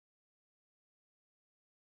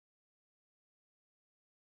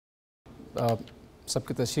سب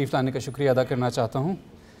کی تشریف لانے کا شکریہ ادا کرنا چاہتا ہوں۔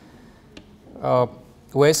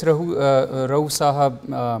 اویس رؤوف صاحب،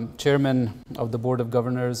 chairman of the board of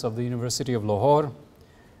governors of the university of Lahore,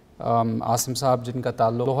 Asim صاحب جن کا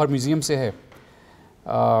تعلق لاہور میوزیم سے ہے،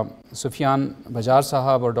 سفیان بجار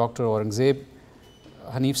صاحب اور ڈاکٹر اورنگزیب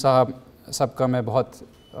حنیف صاحب، سب کا میں بہت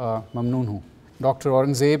ممنون ہوں۔ ڈاکٹر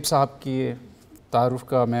اورنگزیب صاحب کی تعارف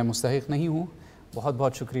کا میں مستحق نہیں ہوں، بہت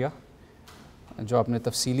بہت شکریہ جو آپ نے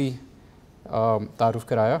تفصیلی تعارف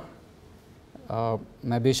کرایا،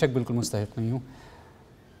 میں بے شک بالکل مستحق نہیں ہوں۔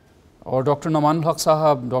 اور ڈاکٹر نعمان الحق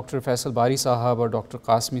صاحب، ڈاکٹر فیصل باری صاحب اور ڈاکٹر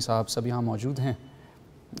قاسمی صاحب سب یہاں موجود ہیں،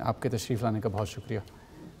 آپ کے تشریف لانے کا بہت شکریہ،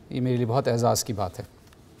 یہ میرے لیے بہت اعزاز کی بات ہے۔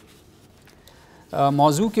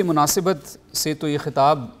 موضوع کے مناسبت سے تو یہ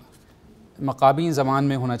خطاب مقابین زمان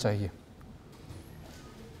میں ہونا چاہیے،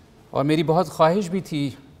 اور میری بہت خواہش بھی تھی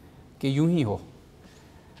کہ یوں ہی ہو،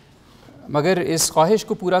 مگر اس خواہش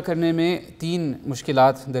کو پورا کرنے میں 3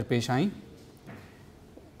 مشکلات درپیش آئیں۔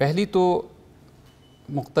 پہلی تو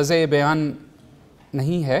مقتضی بیان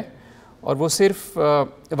نہیں ہے، اور وہ صرف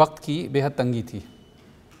وقت کی بے حد تنگی تھی۔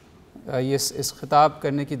 اس خطاب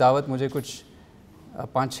کرنے کی دعوت مجھے کچھ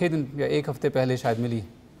 5-6 دن یا 1 ہفتے پہلے شاید ملی،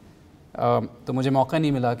 تو مجھے موقع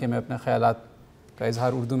نہیں ملا کہ میں اپنے خیالات کا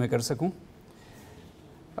اظہار اردو میں کر سکوں۔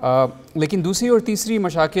 لیکن دوسری اور تیسری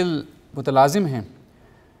مشاکل متلازم ہیں،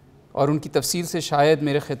 اور ان کی تفصیل سے شاید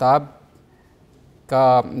میرے خطاب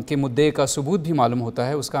کے مدعے کا ثبوت بھی معلوم ہوتا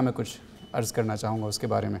ہے، اس کا میں کچھ عرض کرنا چاہوں گا اس کے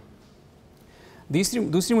بارے میں۔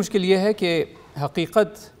 دوسری مشکل یہ ہے کہ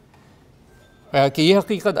یہ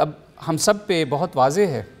حقیقت اب ہم سب پہ بہت واضح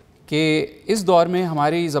ہے کہ اس دور میں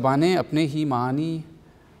ہماری زبانیں اپنے ہی معانی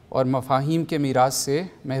اور مفاہیم کے میراث سے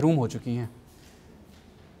محروم ہو چکی ہیں۔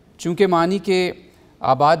 چونکہ معانی کے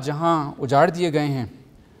آباد جہاں اجاڑ دیے گئے ہیں،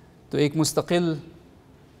 تو ایک مستقل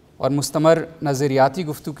اور مستمر نظریاتی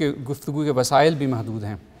گفتگو کے وسائل بھی محدود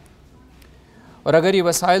ہیں، اور اگر یہ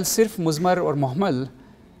وسائل صرف مضمر اور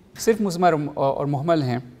محمل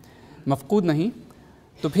ہیں، مفقود نہیں،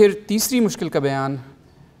 تو پھر تیسری مشکل کا بیان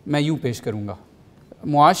میں یوں پیش کروں گا۔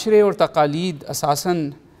 معاشرے اور تقالید اساساً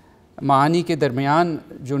معانی کے درمیان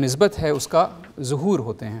جو نسبت ہے اس کا ظہور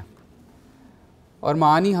ہوتے ہیں، اور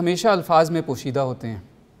معانی ہمیشہ الفاظ میں پوشیدہ ہوتے ہیں۔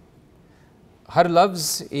 ہر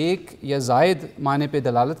لفظ ایک یا زائد معنی پہ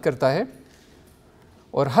دلالت کرتا ہے،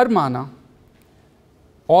 اور ہر معنی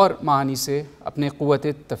اور معنی سے اپنے قوت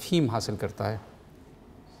تفہیم حاصل کرتا ہے،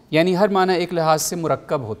 یعنی ہر معنی ایک لحاظ سے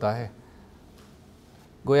مرکب ہوتا ہے،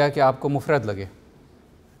 گویا کہ آپ کو مفرد لگے۔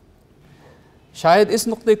 شاید اس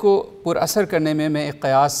نقطے کو پر اثر کرنے میں ایک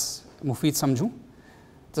قیاس مفید سمجھوں۔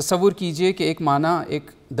 تصور کیجئے کہ ایک معنی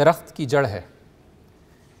ایک درخت کی جڑ ہے۔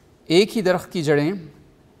 ایک ہی درخت کی جڑیں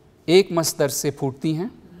ایک مصدر سے پھوٹتی ہیں،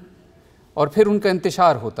 اور پھر ان کا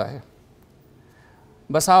انتشار ہوتا ہے۔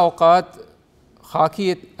 بسا اوقات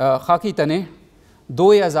خاکی تنے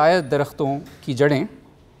 2 یا زائد درختوں کی جڑیں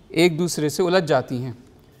ایک دوسرے سے الجھ جاتی ہیں،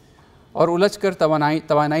 اور الجھ کر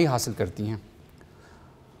توانائی حاصل کرتی ہیں،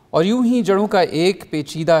 اور یوں ہی جڑوں کا ایک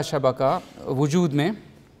پیچیدہ شبکہ وجود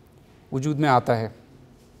میں آتا ہے،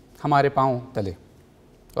 ہمارے پاؤں تلے،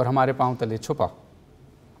 اور ہمارے پاؤں تلے چھپا،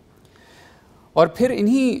 اور پھر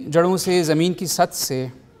انہی جڑوں سے زمین کی سطح سے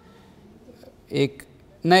ایک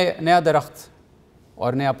نیا درخت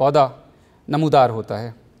اور نیا پودا نمودار ہوتا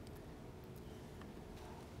ہے۔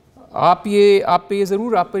 آپ پر یہ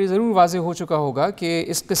ضرور واضح ہو چکا ہوگا کہ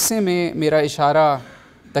اس قصے میں میرا اشارہ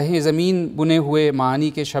تہہ زمین بنے ہوئے معانی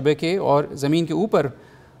کے شبکے اور زمین کے اوپر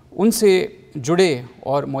ان سے جڑے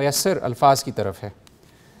اور میسر الفاظ کی طرف ہے۔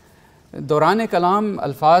 دوران کلام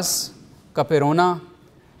الفاظ کا پیرونا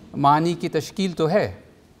معانی کی تشکیل تو ہے،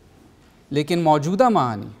 لیکن موجودہ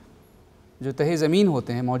معانی جو تہہ زمین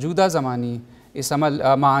ہوتے ہیں، موجودہ زمانی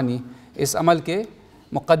معانی اس عمل کے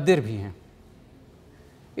مقدر بھی ہیں۔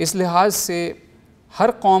 اس لحاظ سے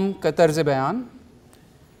ہر قوم کا طرز بیان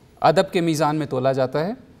ادب کے میزان میں تولا جاتا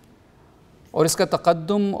ہے، اور اس کا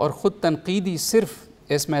تقدم اور خود تنقیدی صرف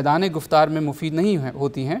اس میدان گفتار میں مفید نہیں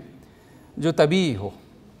ہوتی ہیں جو طبیعی ہو۔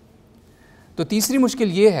 تو تیسری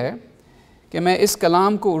مشکل یہ ہے کہ میں اس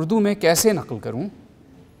کلام کو اردو میں کیسے نقل کروں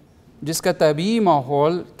جس کا طبیعی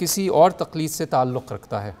ماحول کسی اور تقلید سے تعلق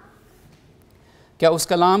رکھتا ہے۔ کیا اس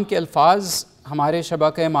کلام کے الفاظ ہمارے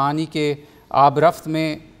شبکہ معانی کے آب رفت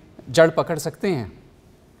میں جڑ پکڑ سکتے ہیں،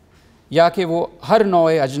 یا کہ وہ ہر نوع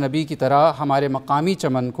اجنبی کی طرح ہمارے مقامی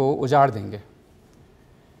چمن کو اجاڑ دیں گے؟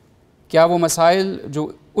 کیا وہ مسائل جو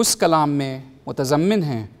اس کلام میں متضمن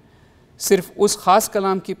ہیں صرف اس خاص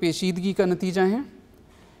کلام کی پیچیدگی کا نتیجہ ہیں،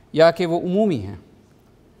 یا کہ وہ عمومی ہیں؟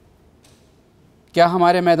 کیا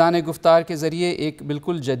ہمارے میدان گفتار کے ذریعے ایک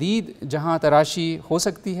بالکل جدید جہاں تراشی ہو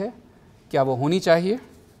سکتی ہے؟ کیا وہ ہونی چاہیے؟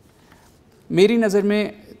 मेरी नज़र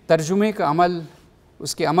में तर्जुमे का अमल,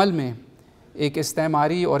 उसके अमल में एक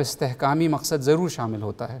इस्तेमारी और इस्तेहकामी मकसद ज़रूर शामिल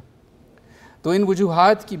होता है। तो इन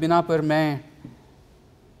वजूहात की बिना पर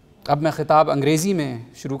अब मैं ख़िताब अंग्रेज़ी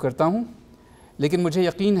में शुरू करता हूँ, लेकिन मुझे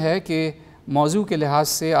यकीन है कि मौजू के लिहाज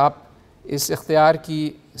से आप इस इख्तियार की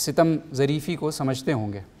सितम ज़रीफ़ी को समझते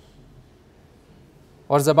होंगे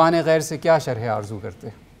और ज़बान गैर से क्या शरह आरज़ू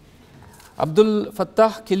करते। Abdul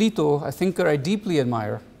Fattah Kilito, a thinker I deeply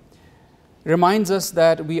admire, reminds us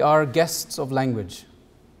that we are guests of language.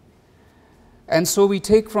 And so we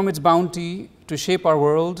take from its bounty to shape our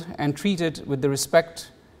world and treat it with the respect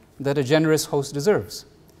that a generous host deserves.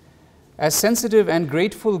 As sensitive and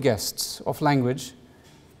grateful guests of language,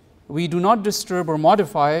 we do not disturb or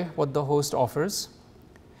modify what the host offers.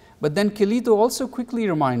 But then Kilito also quickly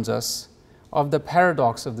reminds us of the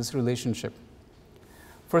paradox of this relationship.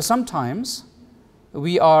 For sometimes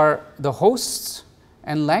we are the hosts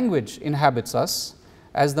and language inhabits us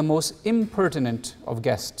as the most impertinent of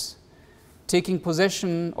guests, taking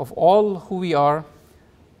possession of all who we are,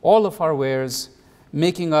 all of our wares,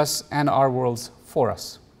 making us and our worlds for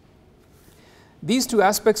us. These two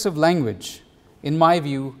aspects of language, in my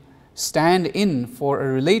view, stand in for a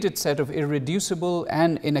related set of irreducible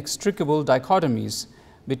and inextricable dichotomies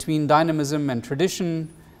between dynamism and tradition,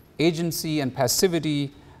 agency and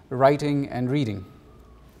passivity, writing and reading.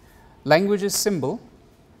 Language is symbol.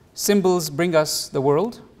 Symbols bring us the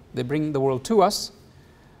world. They bring the world to us,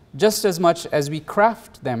 just as much as we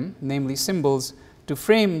craft them, namely symbols, to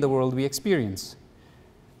frame the world we experience.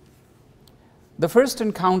 The first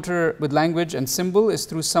encounter with language and symbol is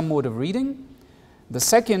through some mode of reading, the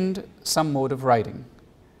second, some mode of writing.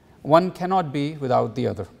 One cannot be without the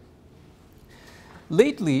other.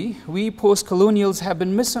 Lately, we postcolonials have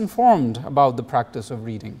been misinformed about the practice of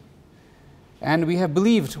reading, and we have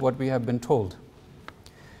believed what we have been told.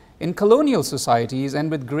 In colonial societies, and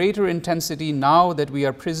with greater intensity now that we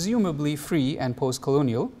are presumably free and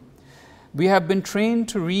postcolonial, we have been trained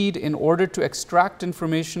to read in order to extract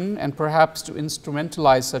information and perhaps to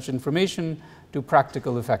instrumentalize such information to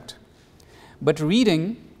practical effect. But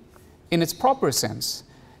reading, in its proper sense,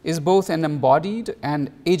 is both an embodied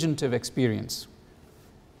and agentive experience.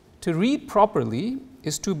 To read properly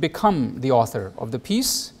is to become the author of the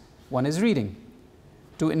piece one is reading,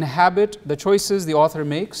 to inhabit the choices the author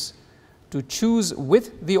makes, to choose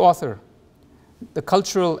with the author the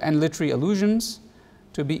cultural and literary allusions,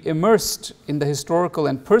 to be immersed in the historical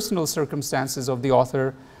and personal circumstances of the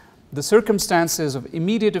author, the circumstances of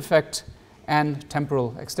immediate effect and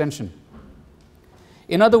temporal extension.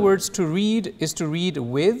 In other words, to read is to read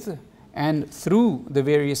with and through the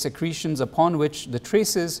various secretions upon which the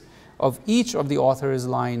traces of each of the author's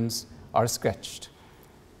lines are sketched.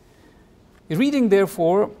 Reading,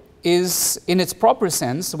 therefore, is in its proper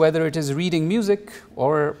sense, whether it is reading music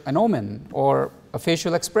or an omen or a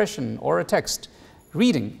facial expression or a text,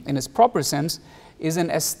 reading in its proper sense is an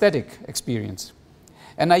aesthetic experience.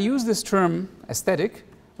 And I use this term aesthetic,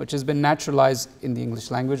 which has been naturalized in the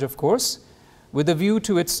English language, of course, with a view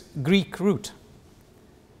to its Greek root,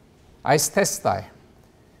 aesthestai,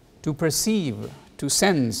 to perceive, to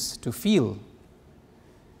sense, to feel.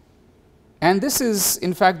 And this is,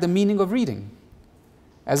 in fact, the meaning of reading,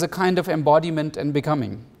 as a kind of embodiment and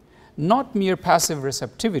becoming, not mere passive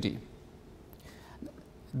receptivity.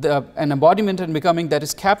 An embodiment and becoming that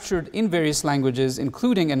is captured in various languages,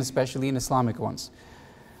 including and especially in Islamic ones.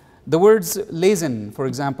 The words lesen, for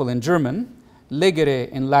example, in German, legere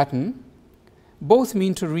in Latin, both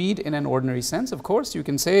mean to read in an ordinary sense. Of course, you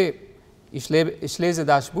can say ich lese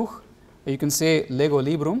das Buch, or you can say lego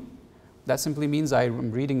librum. That simply means I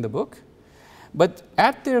am reading the book. But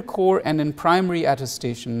at their core and in primary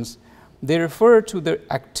attestations, they refer to the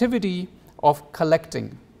activity of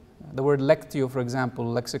collecting. The word lectio, for example,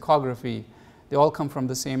 lexicography, they all come from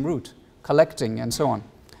the same root, collecting and so on.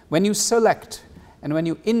 When you select and when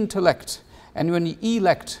you intellect and when you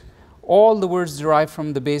elect, all the words derived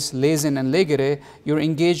from the base lesen and legere, you're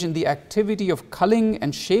engaged in the activity of culling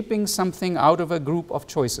and shaping something out of a group of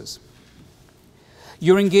choices.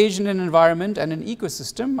 You're engaged in an environment and an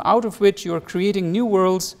ecosystem out of which you're creating new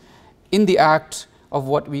worlds in the act of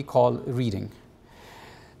what we call reading.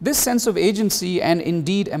 This sense of agency and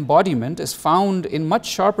indeed embodiment is found in much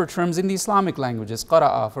sharper terms in the Islamic languages.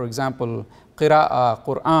 Qara'a, for example, qira'a,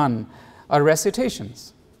 Qur'an, are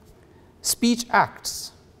recitations. Speech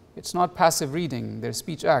acts. It's not passive reading, they're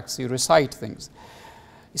speech acts, you recite things.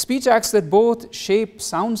 Speech acts that both shape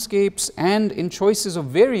soundscapes and in choices of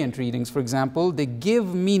variant readings, for example, they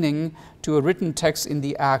give meaning to a written text in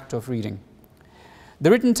the act of reading. The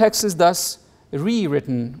written text is thus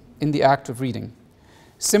rewritten in the act of reading.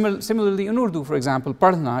 Similarly, in Urdu, for example,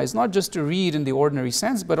 padhna is not just to read in the ordinary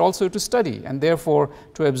sense, but also to study and therefore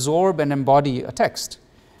to absorb and embody a text.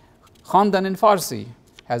 Khandan in Farsi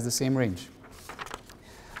has the same range.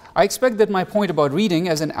 I expect that my point about reading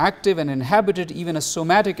as an active and inhabited, even a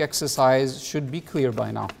somatic exercise should be clear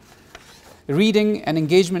by now. Reading and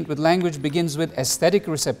engagement with language begins with aesthetic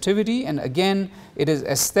receptivity, and again, it is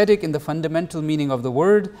aesthetic in the fundamental meaning of the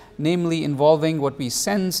word, namely involving what we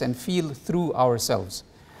sense and feel through ourselves.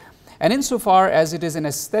 And insofar as it is an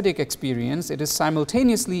aesthetic experience, it is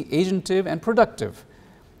simultaneously agentive and productive,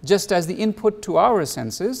 just as the input to our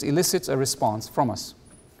senses elicits a response from us.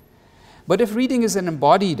 But if reading is an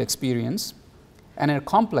embodied experience and a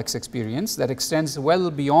complex experience that extends well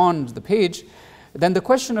beyond the page, then the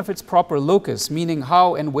question of its proper locus, meaning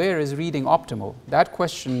how and where is reading optimal, that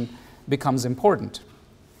question becomes important.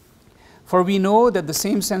 For we know that the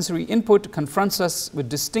same sensory input confronts us with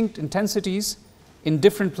distinct intensities in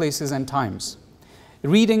different places and times.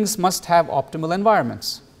 Readings must have optimal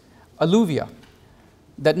environments, alluvia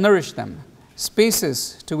that nourish them,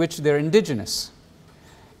 spaces to which they're indigenous.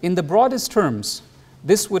 In the broadest terms,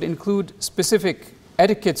 this would include specific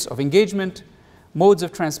etiquettes of engagement, modes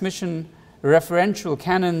of transmission, referential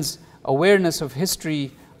canons, awareness of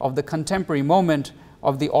history, of the contemporary moment,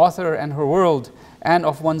 of the author and her world, and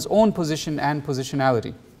of one's own position and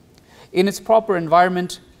positionality. In its proper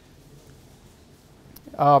environment,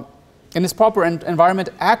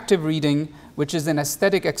 active reading, which is an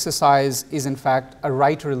aesthetic exercise, is in fact a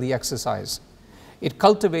writerly exercise. It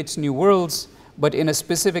cultivates new worlds, but in a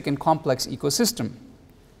specific and complex ecosystem.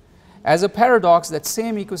 As a paradox, that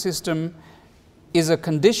same ecosystem is a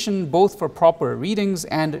condition both for proper readings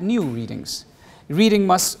and new readings. Reading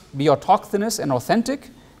must be autochthonous and authentic,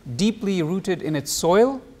 deeply rooted in its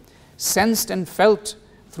soil, sensed and felt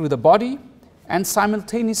through the body, and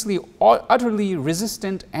simultaneously utterly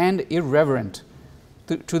resistant and irreverent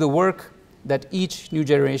to the work that each new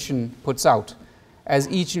generation puts out, as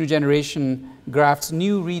each new generation grafts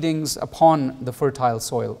new readings upon the fertile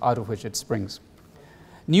soil out of which it springs.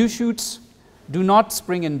 New shoots do not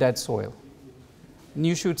spring in dead soil.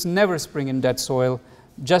 New shoots never spring in dead soil,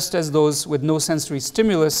 just as those with no sensory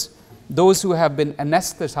stimulus, those who have been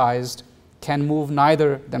anesthetized, can move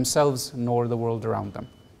neither themselves nor the world around them.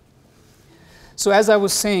 So as I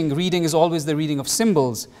was saying, reading is always the reading of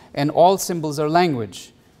symbols, and all symbols are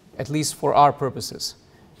language, at least for our purposes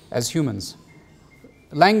as humans.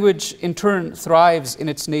 Language, in turn, thrives in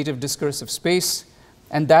its native discursive space,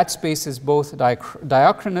 and that space is both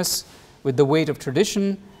diachronous, with the weight of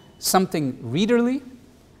tradition, something readerly,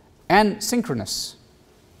 and synchronous,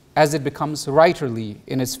 as it becomes writerly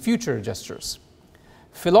in its future gestures.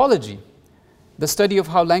 Philology, the study of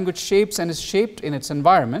how language shapes and is shaped in its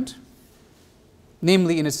environment,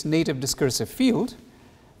 namely in its native discursive field,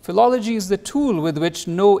 philology is the tool with which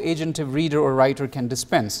no agentive reader or writer can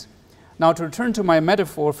dispense. Now, to return to my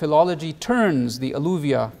metaphor, philology turns the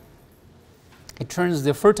alluvia, it turns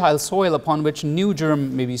the fertile soil upon which new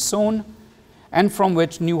germ may be sown and from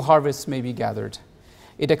which new harvests may be gathered.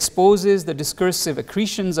 It exposes the discursive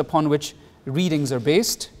accretions upon which readings are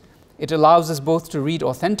based. It allows us both to read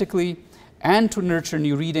authentically and to nurture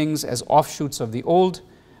new readings as offshoots of the old,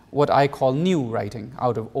 what I call new writing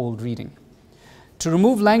out of old reading. To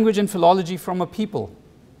remove language and philology from a people,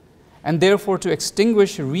 and therefore to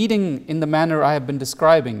extinguish reading in the manner I have been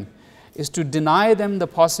describing, is to deny them the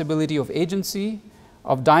possibility of agency,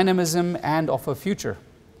 of dynamism, and of a future.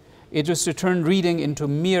 It is to turn reading into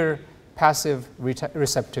mere passive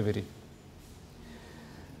receptivity.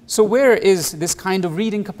 So where is this kind of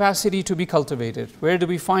reading capacity to be cultivated? Where do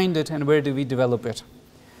we find it and where do we develop it?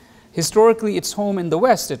 Historically, its home in the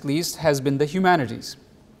West, at least, has been the humanities.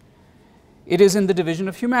 It is in the division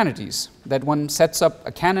of humanities that one sets up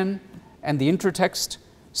a canon and the intertext,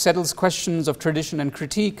 settles questions of tradition and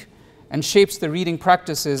critique, and shapes the reading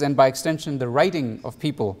practices and, by extension, the writing of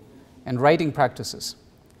people and writing practices.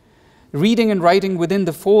 Reading and writing within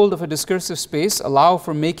the fold of a discursive space allow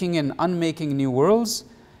for making and unmaking new worlds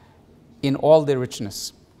in all their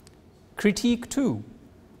richness. Critique, too.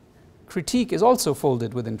 Critique is also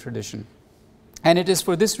folded within tradition. And it is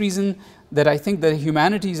for this reason that I think that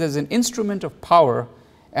humanities as an instrument of power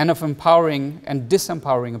and of empowering and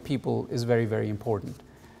disempowering a people is very, very important.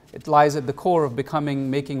 It lies at the core of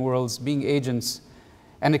becoming, making worlds, being agents,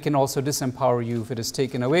 and it can also disempower you if it is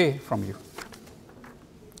taken away from you.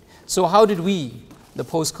 So how did we, the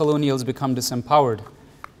post-colonials, become disempowered?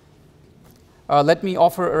 Let me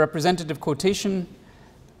offer a representative quotation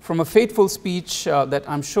from a fateful speech that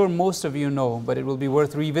I'm sure most of you know, but it will be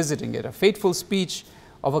worth revisiting it. A fateful speech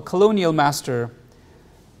of a colonial master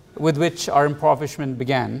with which our impoverishment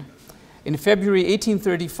began. In February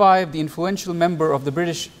 1835, the influential member of the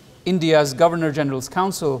British India's Governor-General's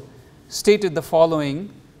Council stated the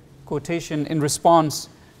following quotation in response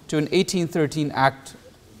to an 1813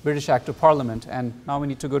 British Act of Parliament. And now we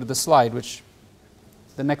need to go to the slide,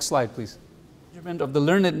 the next slide, please. Of the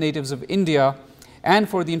learned natives of India, and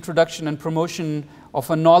for the introduction and promotion of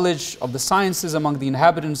a knowledge of the sciences among the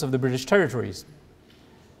inhabitants of the British territories.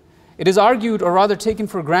 It is argued, or rather taken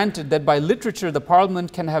for granted, that by literature the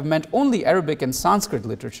Parliament can have meant only Arabic and Sanskrit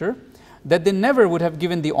literature, that they never would have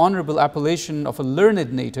given the honourable appellation of a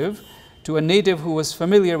learned native to a native who was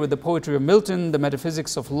familiar with the poetry of Milton, the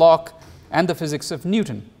metaphysics of Locke, and the physics of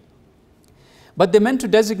Newton. But they meant to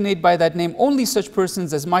designate by that name only such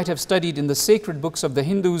persons as might have studied in the sacred books of the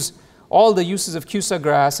Hindus all the uses of Kusa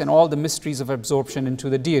grass and all the mysteries of absorption into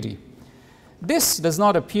the deity. This does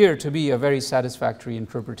not appear to be a very satisfactory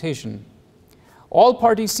interpretation. All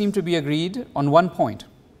parties seem to be agreed on one point,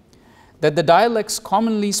 that the dialects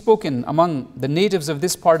commonly spoken among the natives of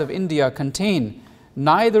this part of India contain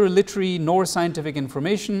neither literary nor scientific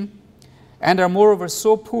information, and are moreover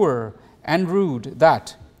so poor and rude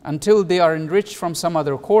that, until they are enriched from some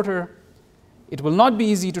other quarter, it will not be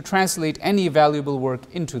easy to translate any valuable work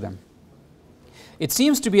into them. It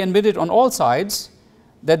seems to be admitted on all sides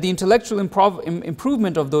that the intellectual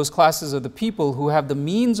improvement of those classes of the people who have the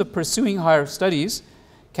means of pursuing higher studies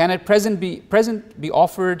can at present be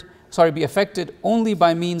affected only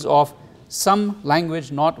by means of some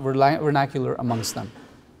language not vernacular amongst them.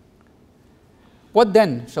 What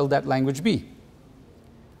then shall that language be?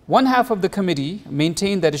 One half of the committee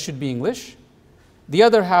maintained that it should be English. The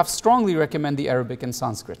other half strongly recommend the Arabic and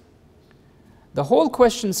Sanskrit. The whole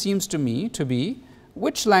question seems to me to be,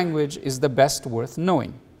 which language is the best worth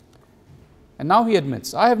knowing? And now he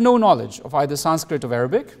admits, I have no knowledge of either Sanskrit or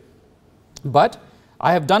Arabic, but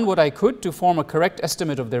I have done what I could to form a correct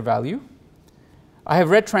estimate of their value. I have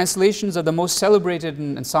read translations of the most celebrated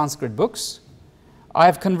in Sanskrit books. I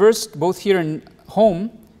have conversed both here and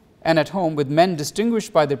at home with men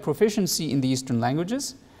distinguished by their proficiency in the Eastern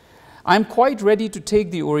languages. I am quite ready to take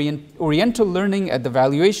the Oriental learning at the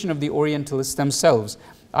valuation of the Orientalists themselves.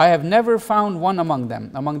 I have never found one among them,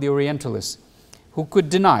 among the Orientalists, who could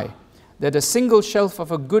deny that a single shelf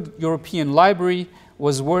of a good European library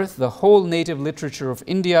was worth the whole native literature of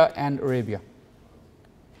India and Arabia.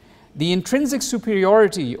 The intrinsic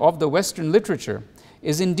superiority of the Western literature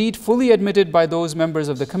is indeed fully admitted by those members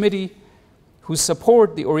of the committee who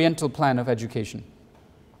support the Oriental plan of education.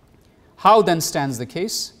 How then stands the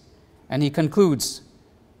case? And he concludes,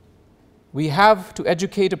 we have to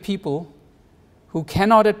educate a people who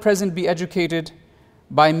cannot at present be educated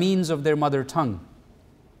by means of their mother tongue.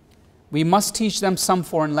 We must teach them some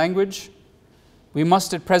foreign language. We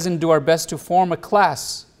must at present do our best to form a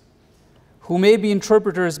class who may be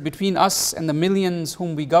interpreters between us and the millions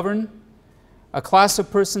whom we govern, a class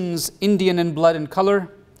of persons Indian in blood and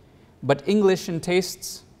color, but English in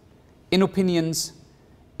tastes, in opinions,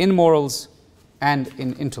 in morals, and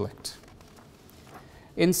in intellect.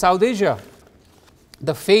 In South Asia,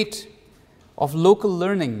 the fate of local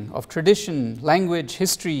learning, of tradition, language,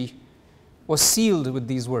 history, was sealed with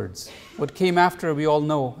these words. What came after we all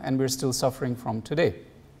know, and we're still suffering from today.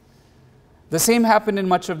 The same happened in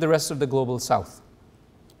much of the rest of the global South.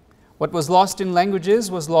 What was lost in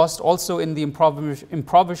languages was lost also in the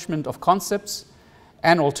impoverishment of concepts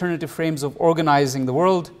and alternative frames of organizing the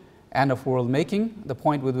world and of world making, the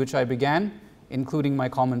point with which I began, including my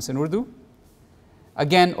comments in Urdu.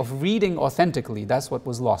 Again, of reading authentically, that's what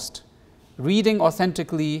was lost. Reading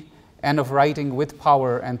authentically and of writing with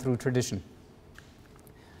power and through tradition.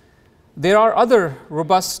 There are other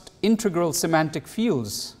robust integral semantic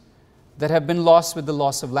fields that have been lost with the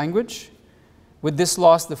loss of language. With this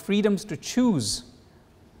loss, the freedoms to choose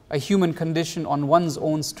a human condition on one's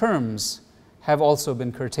own terms have also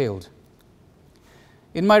been curtailed.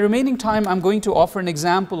 In my remaining time, I'm going to offer an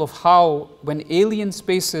example of how when alien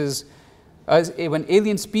species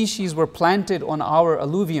were planted on our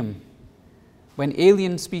alluvium,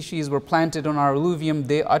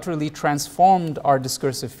 they utterly transformed our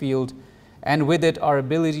discursive field, and with it our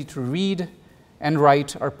ability to read and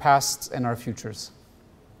write our pasts and our futures.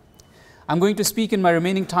 I'm going to speak in my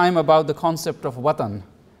remaining time about the concept of watan,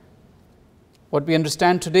 what we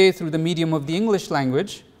understand today through the medium of the English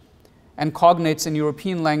language and cognates in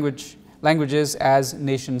European languages as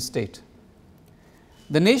nation-state.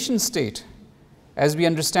 The nation-state, as we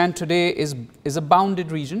understand today, is a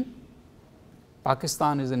bounded region.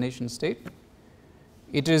 Pakistan is a nation-state.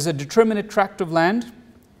 It is a determinate tract of land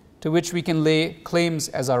to which we can lay claims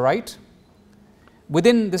as our right.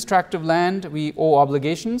 Within this tract of land, we owe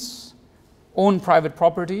obligations, own private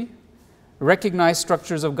property, recognize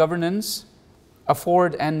structures of governance,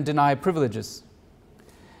 afford and deny privileges,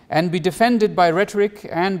 and be defended by rhetoric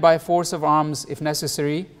and by force of arms, if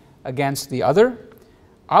necessary, against the other,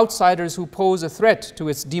 outsiders who pose a threat to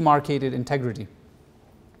its demarcated integrity.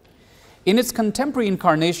 In its contemporary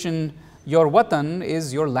incarnation, your watan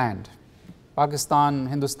is your land. Pakistan,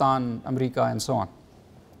 Hindustan, America, and so on.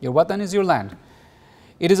 Your watan is your land.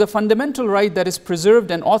 It is a fundamental right that is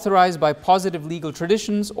preserved and authorized by positive legal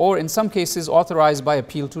traditions, or in some cases authorized by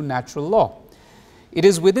appeal to natural law. It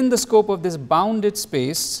is within the scope of this bounded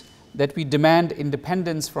space that we demand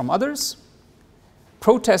independence from others,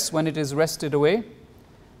 protest when it is wrested away,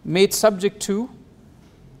 made subject to,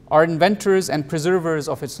 are inventors and preservers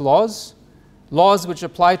of its laws, laws which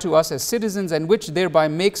apply to us as citizens and which thereby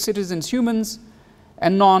make citizens humans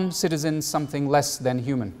and non-citizens something less than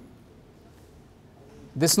human.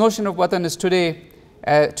 This notion of watan is today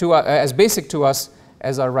as basic to us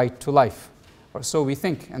as our right to life, or so we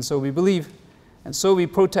think, and so we believe, and so we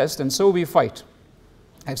protest, and so we fight.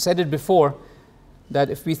 I've said it before, that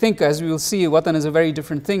if we think, as we will see, watan is a very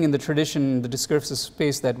different thing in the tradition, the discursive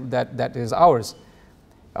space that is ours.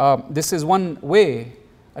 This is one way,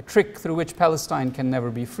 a trick through which Palestine can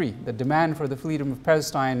never be free. The demand for the freedom of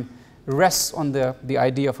Palestine rests on the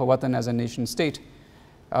idea of a watan as a nation state.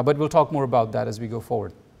 But we'll talk more about that as we go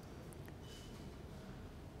forward.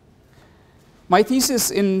 My thesis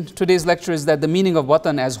in today's lecture is that the meaning of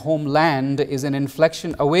watan as homeland is an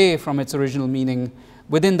inflection away from its original meaning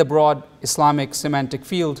within the broad Islamic semantic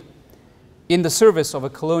field in the service of a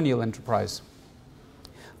colonial enterprise.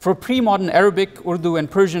 For pre-modern Arabic, Urdu, and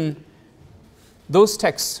Persian, those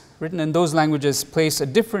texts written in those languages place a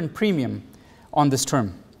different premium on this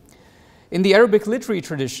term. In the Arabic literary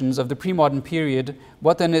traditions of the pre-modern period,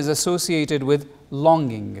 watan is associated with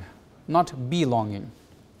longing, not belonging.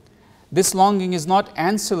 This longing is not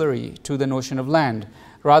ancillary to the notion of land.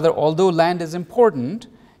 Rather, although land is important,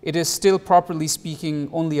 it is still, properly speaking,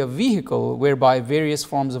 only a vehicle whereby various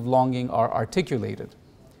forms of longing are articulated.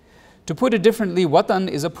 To put it differently, watan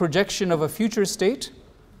is a projection of a future state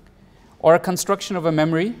or a construction of a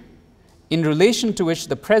memory in relation to which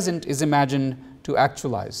the present is imagined to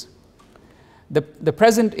actualize. The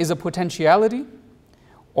present is a potentiality,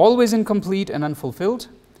 always incomplete and unfulfilled.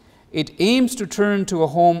 It aims to turn to a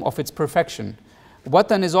home of its perfection.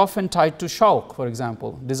 Watan is often tied to shauq, for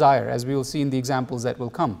example, desire, as we will see in the examples that will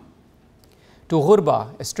come, to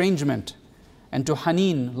ghurba, estrangement, and to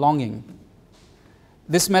haneen, longing.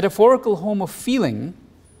 This metaphorical home of feeling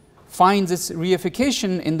finds its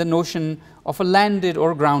reification in the notion of a landed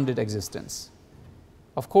or grounded existence.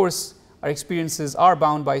 Of course, our experiences are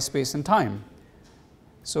bound by space and time.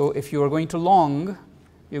 So if you are going to long,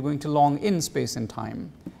 you're going to long in space and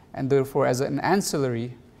time. And therefore, as an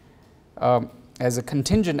ancillary, as a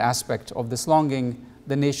contingent aspect of this longing,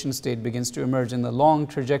 the nation state begins to emerge in the long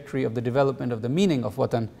trajectory of the development of the meaning of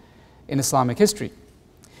watan in Islamic history.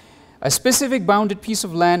 A specific bounded piece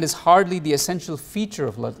of land is hardly the essential feature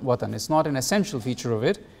of watan. It's not an essential feature of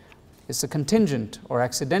it. It's a contingent or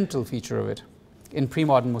accidental feature of it in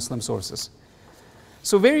pre-modern Muslim sources.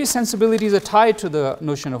 So various sensibilities are tied to the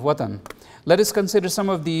notion of watan. Let us consider some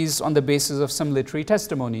of these on the basis of some literary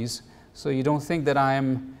testimonies, so you don't think that I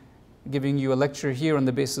am giving you a lecture here on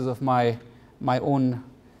the basis of my own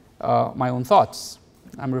thoughts.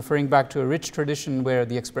 I'm referring back to a rich tradition where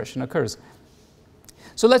the expression occurs.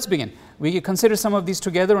 So let's begin. We consider some of these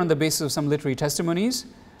together on the basis of some literary testimonies,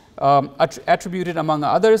 attributed among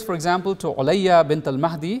others, for example, to Ulayya bint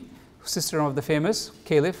al-Mahdi, sister of the famous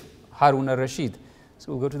Caliph Harun al-Rashid.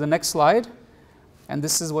 So we'll go to the next slide, and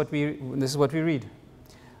this is what we read.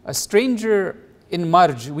 A stranger in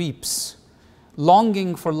Marj weeps,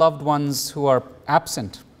 longing for loved ones who are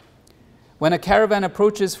absent. When a caravan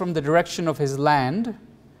approaches from the direction of his land,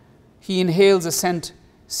 he inhales a scent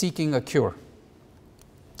seeking a cure.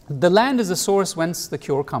 The land is the source whence the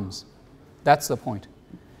cure comes. That's the point.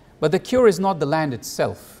 But the cure is not the land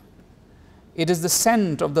itself. It is the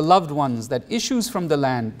scent of the loved ones that issues from the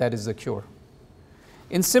land that is the cure.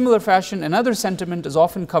 In similar fashion, another sentiment is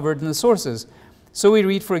often covered in the sources. So we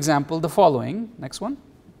read, for example, the following. Next one.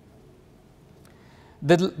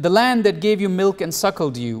 The land that gave you milk and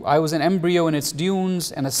suckled you, I was an embryo in its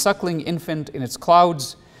dunes and a suckling infant in its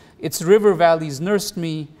clouds. Its river valleys nursed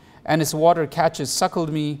me, and its water catches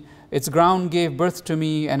suckled me. Its ground gave birth to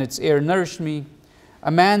me, and its air nourished me.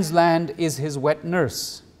 A man's land is his wet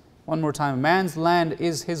nurse. One more time. A man's land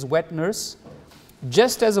is his wet nurse.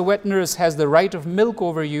 Just as a wet nurse has the right of milk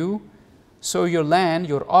over you, so your land,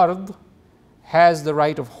 your ard, has the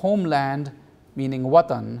right of homeland meaning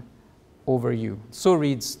watan, over you. So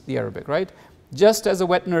reads the Arabic, right? Just as a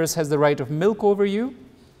wet nurse has the right of milk over you,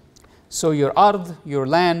 so your ard, your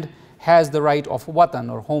land, has the right of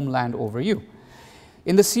watan, or homeland, over you.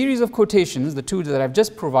 In the series of quotations, the two that I've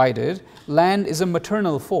just provided, land is a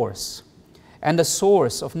maternal force and a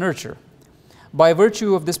source of nurture. By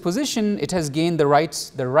virtue of this position, it has gained the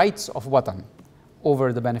rights of watan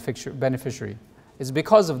over the beneficiary. It's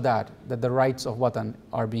because of that the rights of watan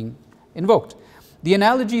are being invoked. The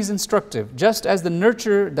analogy is instructive. Just as the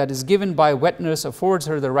nurture that is given by wet nurse affords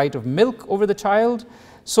her the right of milk over the child,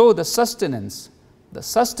 so the sustenance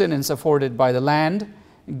afforded by the land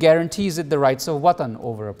guarantees it the rights of watan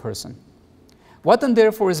over a person. Watan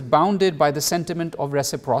therefore is bounded by the sentiment of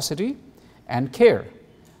reciprocity and care.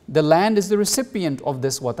 The land is the recipient of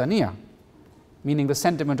this wataniya, meaning the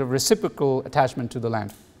sentiment of reciprocal attachment to the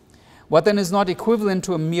land. Watan is not equivalent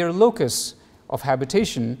to a mere locus of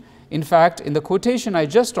habitation. In fact, in the quotation I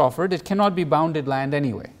just offered, it cannot be bounded land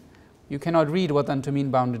anyway. You cannot read watan to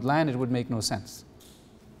mean bounded land, it would make no sense.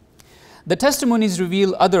 The testimonies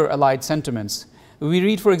reveal other allied sentiments. We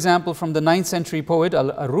read, for example, from the 9th century poet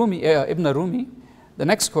Ibn Rumi, the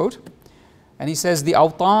next quote, and he says, "The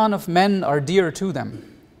awtan of men are dear to them.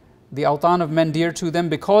 The awtan of men dear to them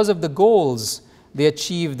because of the goals they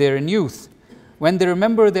achieve there in youth. When they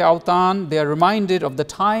remember the awtan, they are reminded of the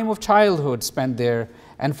time of childhood spent there,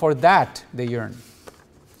 and for that they yearn."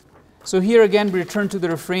 So here again we return to the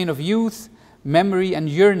refrain of youth, memory, and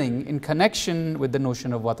yearning in connection with the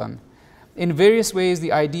notion of watan. In various ways,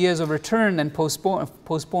 the ideas of return and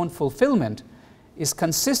postponed fulfillment is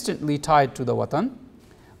consistently tied to the watan,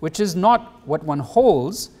 which is not what one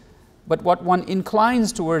holds, but what one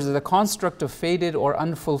inclines towards as a construct of faded or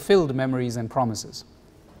unfulfilled memories and promises.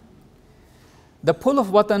 The pull of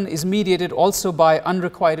watan is mediated also by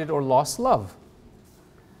unrequited or lost love.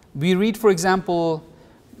 We read, for example,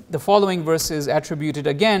 the following verses attributed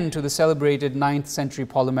again to the celebrated 9th century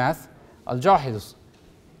polymath Al-Jahiz.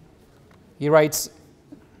 He writes,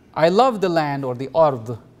 "I love the land, or the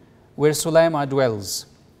ard, where Sulaima dwells,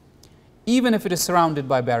 even if it is surrounded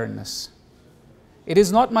by barrenness. It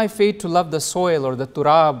is not my fate to love the soil or the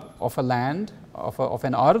turab of a land, of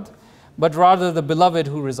an ard, but rather the beloved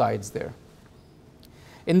who resides there."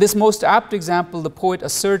 In this most apt example, the poet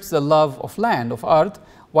asserts the love of land, of ard,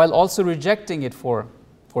 while also rejecting it for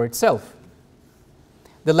itself.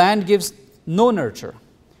 The land gives no nurture.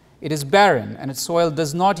 It is barren, and its soil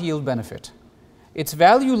does not yield benefit. Its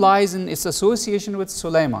value lies in its association with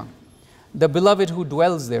Sulaima, the beloved who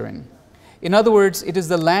dwells therein. In other words, it is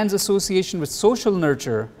the land's association with social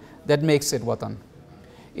nurture that makes it watan.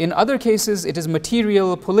 In other cases, it is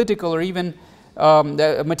material, political, or even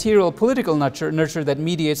material, political nurture that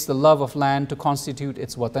mediates the love of land to constitute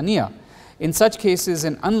its wataniya. In such cases,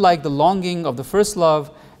 and unlike the longing of the first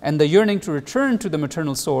love and the yearning to return to the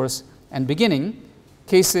maternal source and beginning,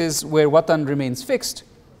 cases where watan remains fixed,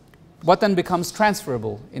 watan becomes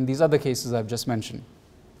transferable in these other cases I've just mentioned.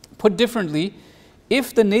 Put differently,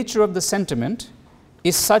 if the nature of the sentiment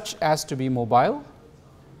is such as to be mobile,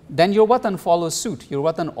 then your watan follows suit. Your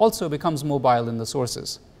watan also becomes mobile in the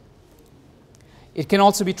sources. It can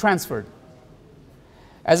also be transferred.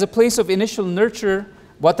 As a place of initial nurture,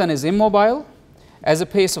 watan is immobile. As a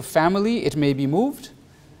place of family, it may be moved.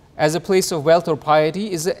 As a place of wealth or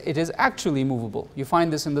piety, it is actually movable. You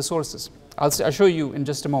find this in the sources. I'll show you in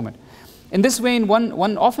just a moment. In this vein,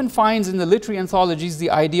 one often finds in the literary anthologies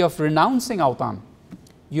the idea of renouncing awtan.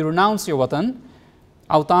 You renounce your watan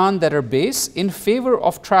that are base, in favor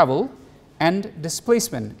of travel and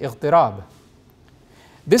displacement, ightirab.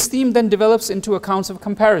 This theme then develops into accounts of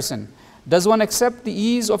comparison. Does one accept the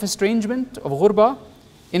ease of estrangement, of ghurba,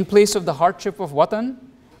 in place of the hardship of watan,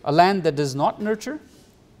 a land that does not nurture?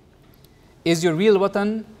 Is your real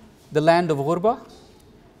watan the land of ghurba?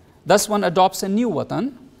 Thus one adopts a new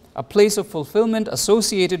watan, a place of fulfillment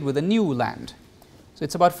associated with a new land. So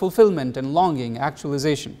it's about fulfillment and longing,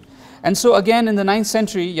 actualization. And so again in the 9th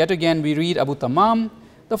century, yet again we read Abu Tamam,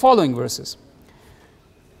 the following verses.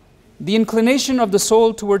 "The inclination of the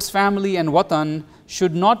soul towards family and watan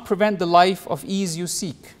should not prevent the life of ease you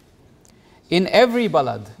seek. In every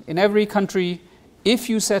balad, in every country, if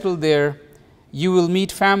you settle there, you will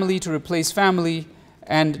meet family to replace family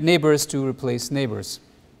and neighbors to replace neighbors."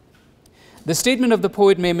 The statement of the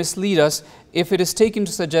poet may mislead us if it is taken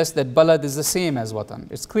to suggest that balad is the same as watan.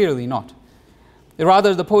 It's clearly not.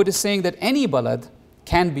 Rather, the poet is saying that any balad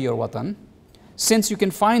can be your watan, since you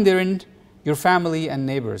can find therein your family and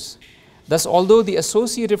neighbors. Thus, although the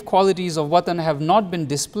associative qualities of watan have not been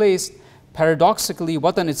displaced, paradoxically,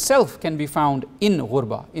 watan itself can be found in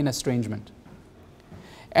ghurba, in estrangement.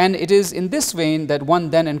 And it is in this vein that one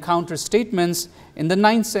then encounters statements in the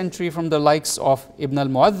 9th century from the likes of Ibn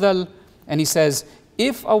al-Mu'addal, and he says,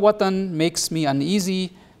 if a watan makes me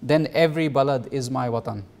uneasy, then every balad is my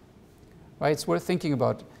watan. Right? It's worth thinking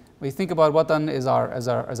about. We think about watan as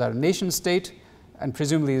our nation state, and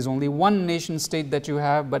presumably there's only one nation state that you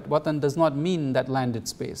have, but watan does not mean that landed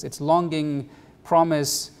space. It's longing,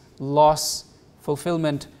 promise, loss,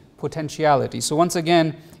 fulfillment, potentiality. So once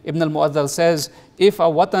again, Ibn al-Mu'addal says, if a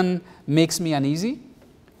watan makes me uneasy,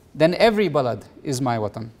 then every balad is my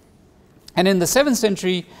watan. And in the 7th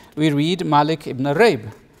century, we read Malik ibn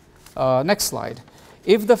al-Rayb. Next slide.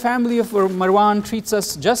 If the family of Marwan treats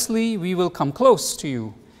us justly, we will come close to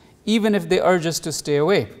you, even if they urge us to stay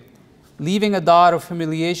away, leaving a dar of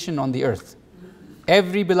humiliation on the earth.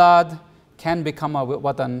 Every bilad can become a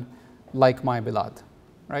watan like my bilad.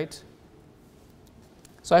 Right?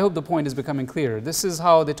 So I hope the point is becoming clear. This is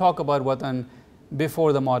how they talk about watan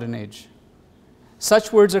before the modern age.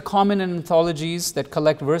 Such words are common in anthologies that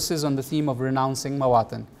collect verses on the theme of renouncing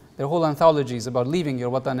mawatan. There are whole anthologies about leaving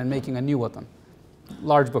your watan and making a new watan.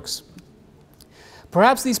 Large books.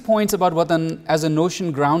 Perhaps these points about watan as a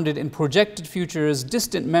notion grounded in projected futures,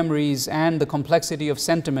 distant memories, and the complexity of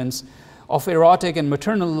sentiments of erotic and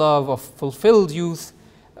maternal love, of fulfilled youth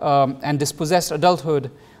and dispossessed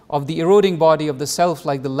adulthood, of the eroding body of the self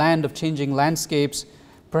like the land of changing landscapes,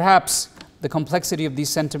 perhaps the complexity of these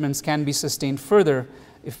sentiments can be sustained further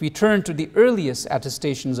if we turn to the earliest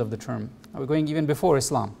attestations of the term. We're going even before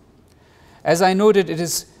Islam. As I noted, it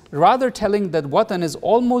is rather telling that watan is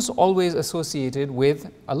almost always associated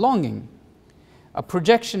with a longing, a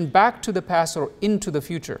projection back to the past or into the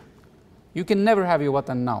future. You can never have your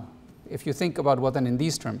watan now, if you think about watan in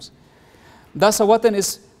these terms. Thus, a watan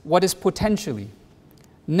is what is potentially,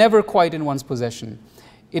 never quite in one's possession.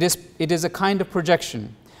 It is a kind of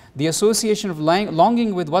projection. The association of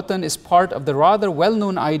longing with watan is part of the rather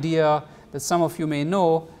well-known idea that some of you may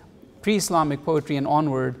know, pre-Islamic poetry and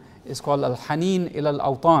onward, is called al-haneen ila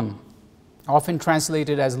al-awtan, often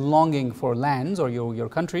translated as longing for lands or your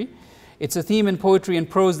country. It's a theme in poetry and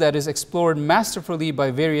prose that is explored masterfully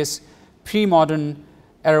by various pre-modern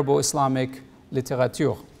Arabo-Islamic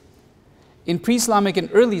literature. In pre-Islamic and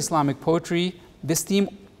early Islamic poetry, this theme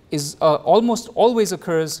is almost always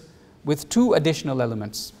occurs with two additional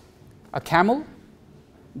elements. A camel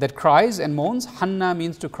that cries and moans. Hanna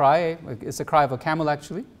means to cry. It's a cry of a camel,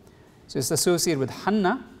 actually. So it's associated with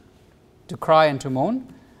hanna, to cry and to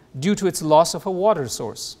moan, due to its loss of a water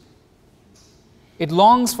source. It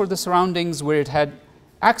longs for the surroundings where it had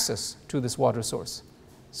access to this water source.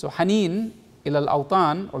 So haneen ila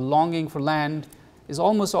al-awtan, or longing for land, is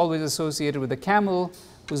almost always associated with a camel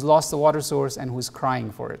who's lost the water source and who's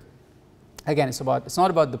crying for it. Again, it's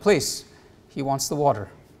not about the place. He wants the water.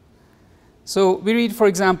 So we read, for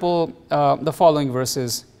example, the following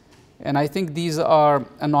verses, and I think these are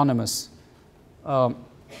anonymous.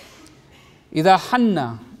 إذا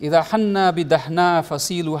حن بدهنا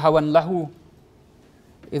فصيل هوى له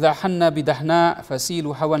إذا حن بدهنا فصيل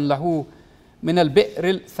هوى له من البئر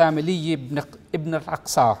الثاملي ابن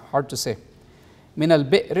الأقصى. Hard to say. من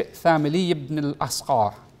البئر الثاملي ابن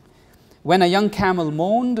الأقصى. When a young camel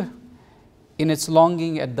moaned in its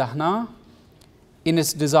longing at Dahna, in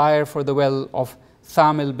its desire for the well of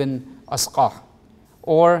Thamil bin Asqa.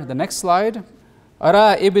 Or the next slide,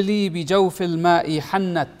 أرى إبلي بجوف الماء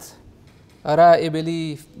حنت أرى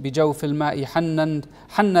إبلي بجوف الماء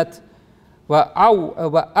حنت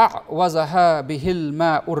وأعوزها به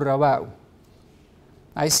الماء الرواء.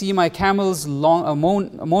 I see my camels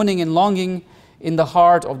moaning and longing in the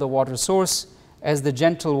heart of the water source, as the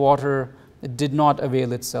gentle water did not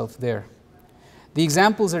avail itself there. The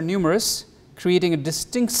examples are numerous, creating a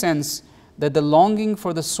distinct sense that the longing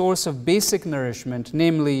for the source of basic nourishment,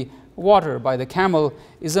 namely water by the camel,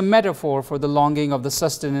 is a metaphor for the longing of the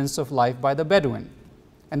sustenance of life by the Bedouin.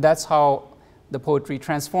 And that's how the poetry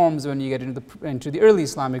transforms when you get into the early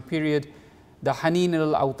Islamic period. The haneen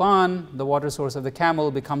al-awtan, the water source of the camel,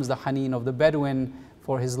 becomes the haneen of the Bedouin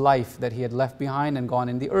for his life that he had left behind and gone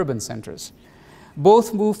in the urban centers.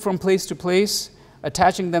 Both move from place to place,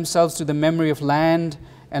 attaching themselves to the memory of land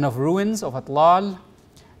and of ruins, of atlal,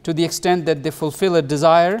 to the extent that they fulfill a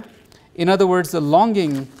desire. In other words, the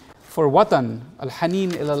longing for watan,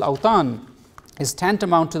 al-haneen ila al-awtan, is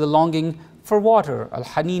tantamount to the longing for water,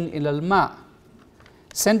 al-haneen ila al-ma.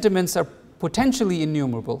 Sentiments are potentially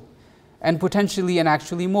innumerable and potentially and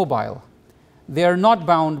actually mobile. They are not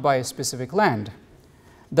bound by a specific land.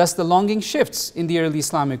 Thus, the longing shifts in the early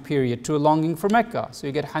Islamic period to a longing for Mecca. So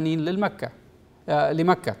you get haneen li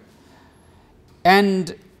Mecca.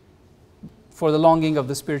 And for the longing of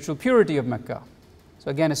the spiritual purity of Mecca. So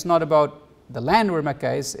again, it's not about the land where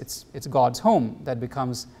Mecca is, it's God's home that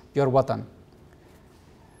becomes your watan.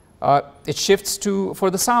 It shifts for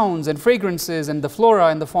the sounds and fragrances and the flora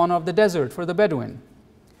and the fauna of the desert for the Bedouin.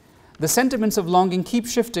 The sentiments of longing keep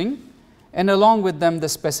shifting, and along with them the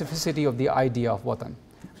specificity of the idea of watan.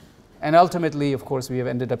 And ultimately, of course, we have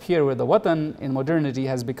ended up here where the watan in modernity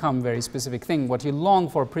has become a very specific thing. What you long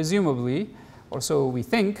for, presumably, or so we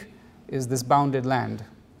think, is this bounded land,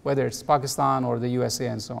 whether it's Pakistan or the USA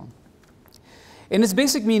and so on. In its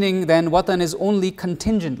basic meaning, then, watan is only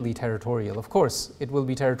contingently territorial. Of course, it will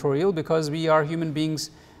be territorial because we are human beings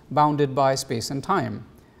bounded by space and time.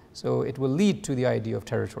 So it will lead to the idea of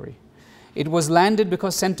territory. It was landed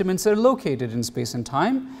because sentiments are located in space and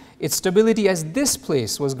time. Its stability as this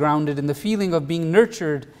place was grounded in the feeling of being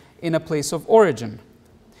nurtured in a place of origin.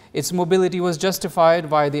 Its mobility was justified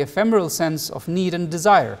by the ephemeral sense of need and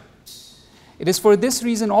desire. It is for this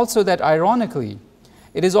reason also that, ironically,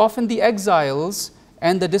 it is often the exiles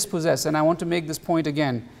and the dispossessed, and I want to make this point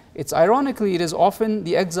again. Ironically, it is often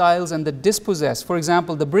the exiles and the dispossessed, for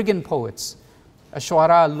example, the brigand poets,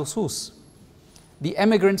 ash-shu'ara al-lusus, the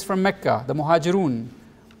emigrants from Mecca, the muhajirun,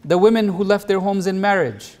 the women who left their homes in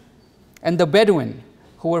marriage, and the Bedouin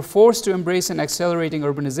who were forced to embrace an accelerating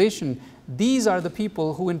urbanization. These are the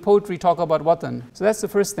people who in poetry talk about watan. So that's the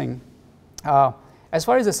first thing. As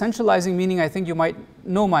far as essentializing meaning, I think you might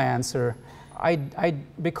know my answer.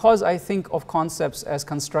 Because I think of concepts as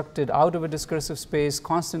constructed out of a discursive space,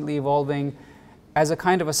 constantly evolving, as a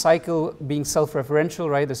kind of a cycle, being self-referential,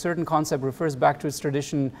 right? A certain concept refers back to its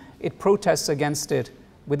tradition, it protests against it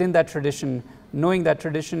within that tradition, knowing that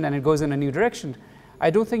tradition, and it goes in a new direction. I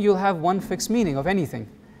don't think you'll have one fixed meaning of anything.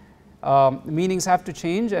 Meanings have to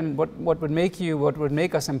change, and what would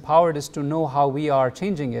make us empowered is to know how we are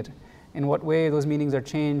changing it, in what way those meanings are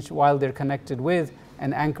changed while they're connected with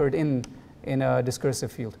and anchored in a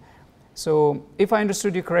discursive field. So if I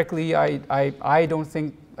understood you correctly, I don't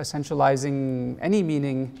think essentializing any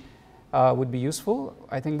meaning would be useful.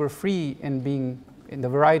 I think we're free in being in the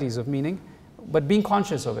varieties of meaning, but being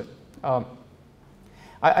conscious of it.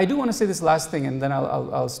 I do want to say this last thing, and then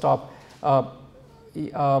I'll stop. I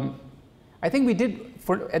think we did,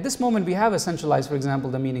 at this moment, we have essentialized, for example,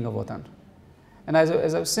 the meaning of watan. And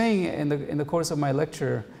as I was saying in the course of my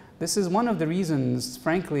lecture, this is one of the reasons,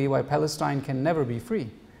 frankly, why Palestine can never be free.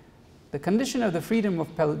 The condition of the freedom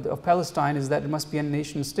of Palestine is that it must be a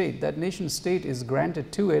nation state. That nation state is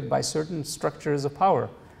granted to it by certain structures of power.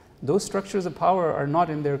 Those structures of power are not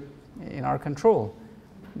in our control.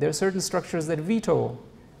 There are certain structures that veto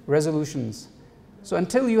resolutions. So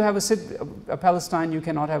until you have a Palestine, you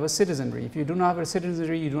cannot have a citizenry. If you do not have a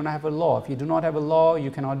citizenry, you do not have a law. If you do not have a law,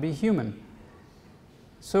 you cannot be human.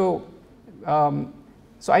 So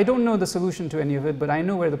I don't know the solution to any of it, but I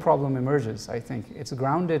know where the problem emerges, I think. It's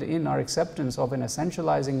grounded in our acceptance of an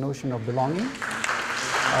essentializing notion of belonging, and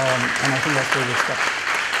I think that's where we're stuck.